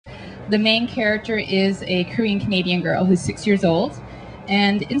The main character is a Korean-Canadian girl who's 6 years old,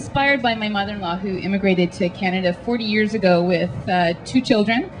 and inspired by my mother-in-law who immigrated to Canada 40 years ago with 2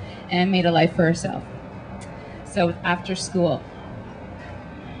 children and made a life for herself. So after school.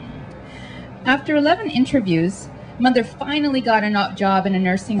 After 11 interviews, Mother finally got a job in a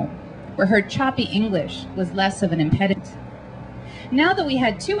nursing home where her choppy English was less of an impediment. Now that we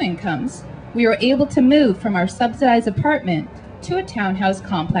had 2 incomes, we were able to move from our subsidized apartment to a townhouse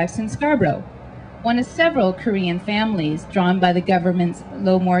complex in Scarborough, one of several Korean families drawn by the government's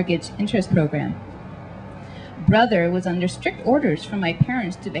low mortgage interest program. Brother was under strict orders from my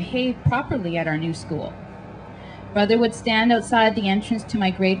parents to behave properly at our new school. Brother would stand outside the entrance to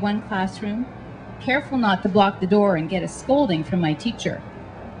my grade 1 classroom, careful not to block the door and get a scolding from my teacher.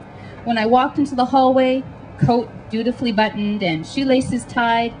 When I walked into the hallway, coat dutifully buttoned and shoelaces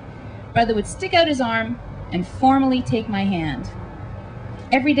tied, Brother would stick out his arm and formally take my hand.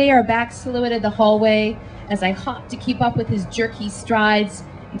 Every day our backs silhouetted the hallway as I hopped to keep up with his jerky strides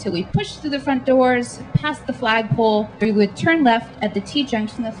until we pushed through the front doors, past the flagpole, where we would turn left at the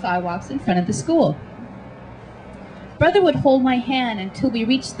T-junction of sidewalks in front of the school. Brother would hold my hand until we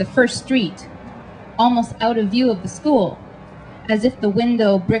reached the first street, almost out of view of the school, as if the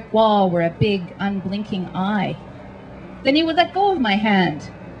window brick wall were a big, unblinking eye. Then he would let go of my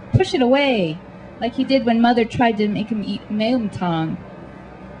hand, push it away, like he did when Mother tried to make him eat meumtang.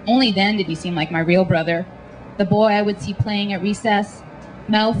 Only then did he seem like my real brother, the boy I would see playing at recess,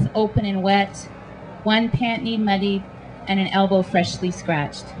 mouth open and wet, one pant knee muddied, and an elbow freshly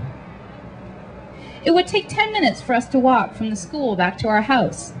scratched. It would take 10 minutes for us to walk from the school back to our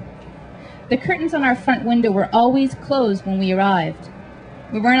house. The curtains on our front window were always closed when we arrived.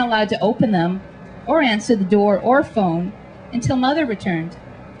 We weren't allowed to open them or answer the door or phone until Mother returned.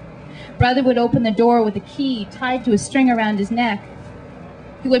 Brother would open the door with a key tied to a string around his neck.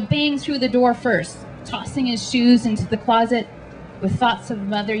 He would bang through the door first, tossing his shoes into the closet with thoughts of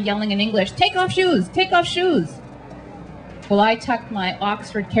Mother yelling in English, "Take off shoes! Take off shoes!" While I tucked my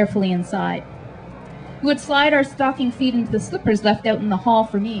Oxford carefully inside. He would slide our stocking feet into the slippers left out in the hall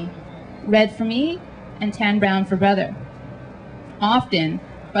for me, red for me and tan brown for Brother. Often,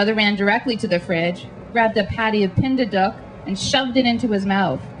 Brother ran directly to the fridge, grabbed a patty of pinda duck and shoved it into his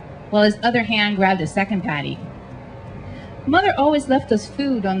mouth, while his other hand grabbed a second patty. Mother always left us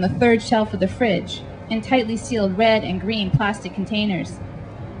food on the 3rd shelf of the fridge in tightly sealed red and green plastic containers.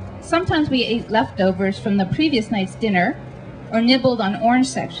 Sometimes we ate leftovers from the previous night's dinner or nibbled on orange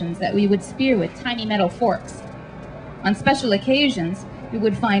sections that we would spear with tiny metal forks. On special occasions, we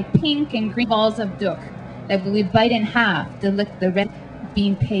would find pink and green balls of duck that we would bite in half to lick the red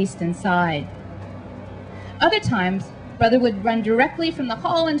bean paste inside. Other times, Brother would run directly from the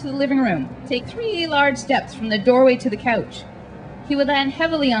hall into the living room, take 3 large steps from the doorway to the couch. He would land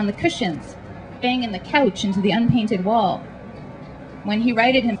heavily on the cushions, banging the couch into the unpainted wall. When he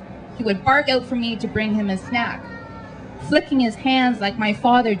righted him, he would bark out for me to bring him his snack, flicking his hands like my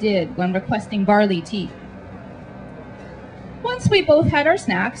father did when requesting barley tea. Once we both had our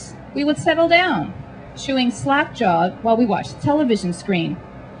snacks, we would settle down, chewing slack-jawed while we watched the television screen,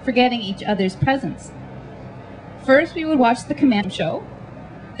 forgetting each other's presence. First, we would watch the Command Show,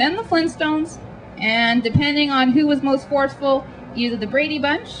 then the Flintstones, and depending on who was most forceful, either the Brady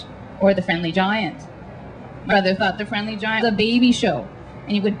Bunch or the Friendly Giant. My brother thought the Friendly Giant was a baby show,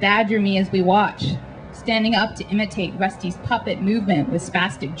 and he would badger me as we watched, standing up to imitate Rusty's puppet movement with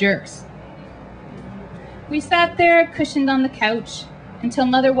spastic jerks. We sat there, cushioned on the couch, until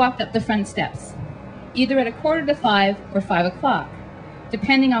Mother walked up the front steps, either at 4:45 or 5 o'clock,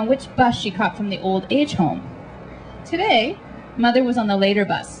 depending on which bus she caught from the old age home. Today, Mother was on the later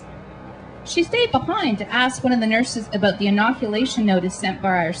bus. She stayed behind to ask one of the nurses about the inoculation notice sent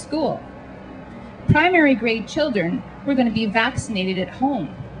by our school. Primary grade children were going to be vaccinated at home.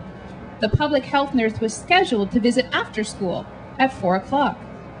 The public health nurse was scheduled to visit after school at 4 o'clock.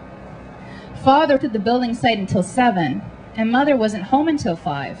 Father worked at the building site until 7, and Mother wasn't home until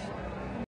 5.